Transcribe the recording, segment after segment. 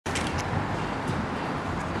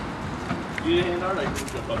need a hand art? I can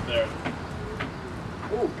jump up there.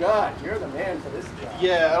 Oh God, you're the man for this job.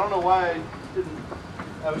 Yeah, I don't know why I didn't.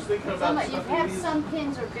 I was thinking about You have some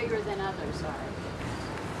pins are bigger than others, are.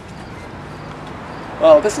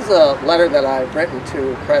 Well, this is a letter that I've written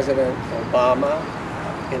to President Obama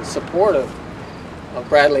in support of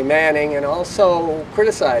Bradley Manning, and also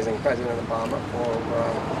criticizing President Obama for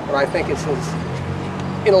what I think is his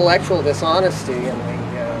intellectual dishonesty in the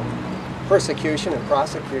persecution and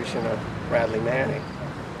prosecution of Bradley Manning.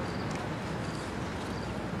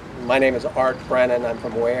 My name is Art Brennan. I'm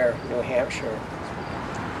from Ware, New Hampshire.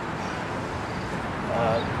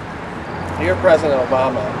 Dear President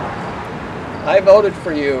Obama, I voted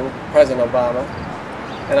for you, President Obama,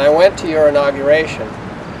 and I went to your inauguration.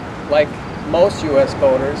 Like most U.S.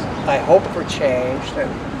 voters, I hoped for change, and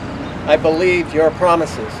I believed your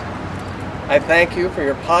promises. I thank you for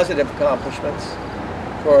your positive accomplishments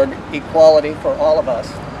toward equality for all of us.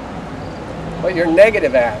 But your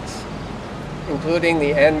negative acts, including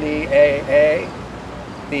the NDAA,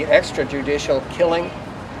 the extrajudicial killing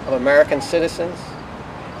of American citizens,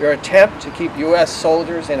 your attempt to keep U.S.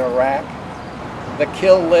 soldiers in Iraq, the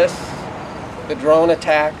kill lists, the drone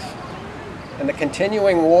attacks, and the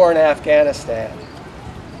continuing war in Afghanistan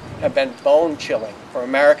have been bone-chilling for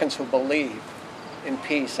Americans who believe in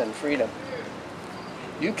peace and freedom.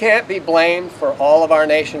 You can't be blamed for all of our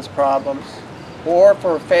nation's problems or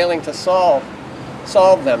for failing to solve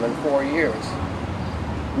them in 4 years.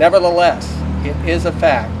 Nevertheless, it is a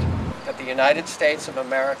fact that the United States of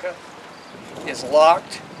America is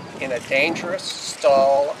locked in a dangerous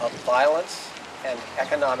stall of violence and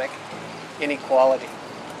economic inequality.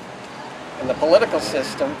 And the political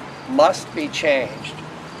system must be changed.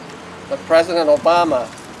 But President Obama,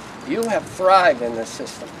 you have thrived in this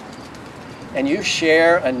system, and you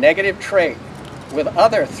share a negative trait with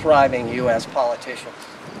other thriving U.S. politicians.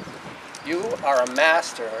 You are a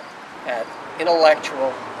master at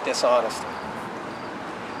intellectual dishonesty.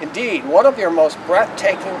 Indeed, one of your most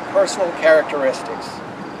breathtaking personal characteristics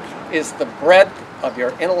is the breadth of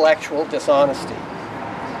your intellectual dishonesty.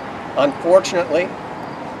 Unfortunately,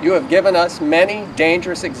 you have given us many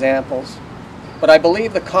dangerous examples, but I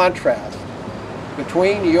believe the contrast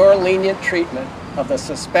between your lenient treatment of the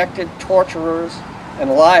suspected torturers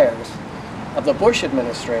and liars of the Bush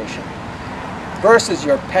administration versus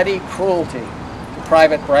your petty cruelty to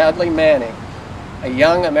Private Bradley Manning, a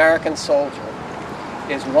young American soldier,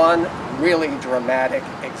 is one really dramatic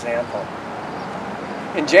example.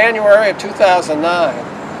 In January of 2009,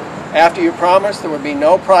 after you promised there would be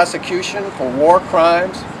no prosecution for war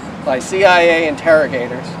crimes by CIA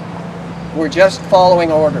interrogators who were just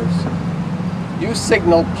following orders, you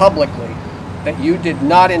signaled publicly that you did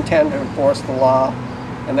not intend to enforce the law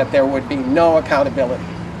and that there would be no accountability.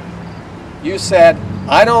 You said,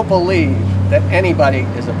 "I don't believe that anybody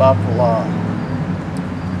is above the law."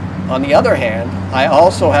 On the other hand, I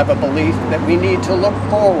also have a belief that we need to look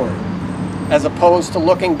forward as opposed to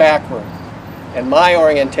looking backward. And my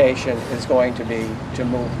orientation is going to be to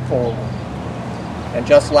move forward. And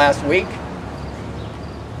just last week,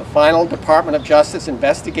 the final Department of Justice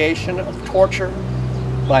investigation of torture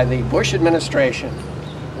by the Bush administration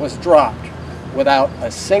was dropped without a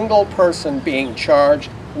single person being charged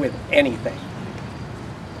with anything.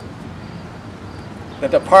 The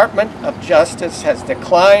Department of Justice has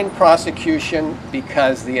declined prosecution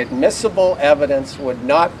because the admissible evidence would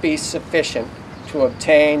not be sufficient to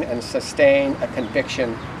obtain and sustain a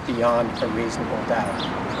conviction beyond a reasonable doubt.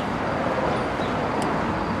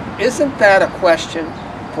 Isn't that a question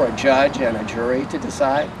for a judge and a jury to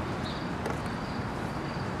decide?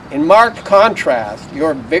 In marked contrast,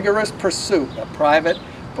 your vigorous pursuit of Private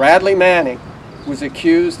Bradley Manning, who was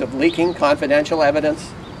accused of leaking confidential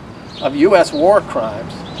evidence of U.S. war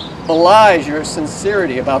crimes, belies your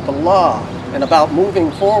sincerity about the law and about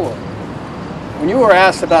moving forward. When you were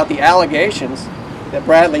asked about the allegations that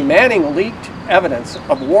Bradley Manning leaked evidence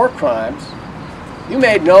of war crimes, you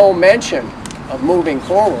made no mention of moving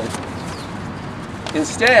forward.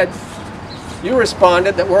 Instead, you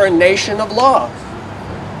responded that we're a nation of law.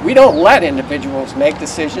 We don't let individuals make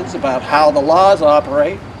decisions about how the laws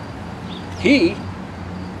operate. He,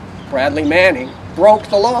 Bradley Manning, broke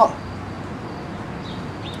the law.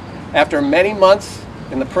 After many months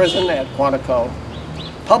in the prison at Quantico,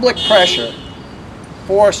 public pressure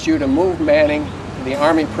forced you to move Manning to the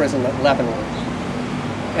Army prison at Leavenworth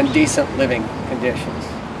and decent living conditions.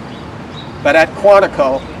 But at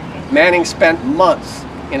Quantico, Manning spent months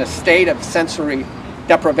in a state of sensory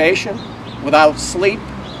deprivation, without sleep,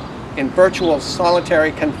 in virtual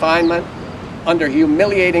solitary confinement, under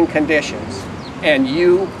humiliating conditions, and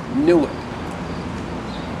you knew it.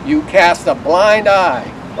 You cast a blind eye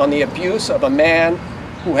on the abuse of a man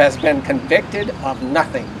who has been convicted of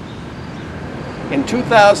nothing. In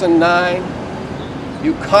 2009,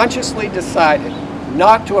 you consciously decided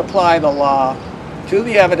not to apply the law to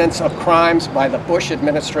the evidence of crimes by the Bush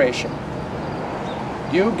administration.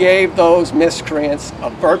 You gave those miscreants a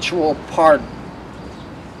virtual pardon.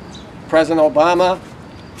 President Obama,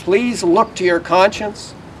 please look to your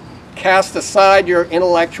conscience, cast aside your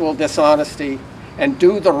intellectual dishonesty, and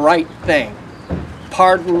do the right thing.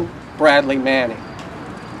 Pardon Bradley Manning.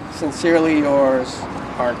 Sincerely yours,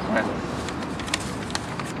 Art Brennan.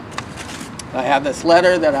 I have this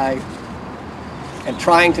letter that I am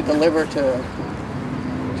trying to deliver to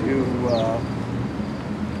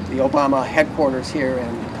the Obama headquarters here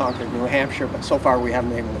in Concord, New Hampshire, but so far we haven't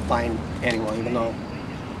been able to find anyone, even though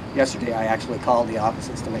yesterday I actually called the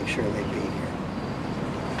offices to make sure they'd be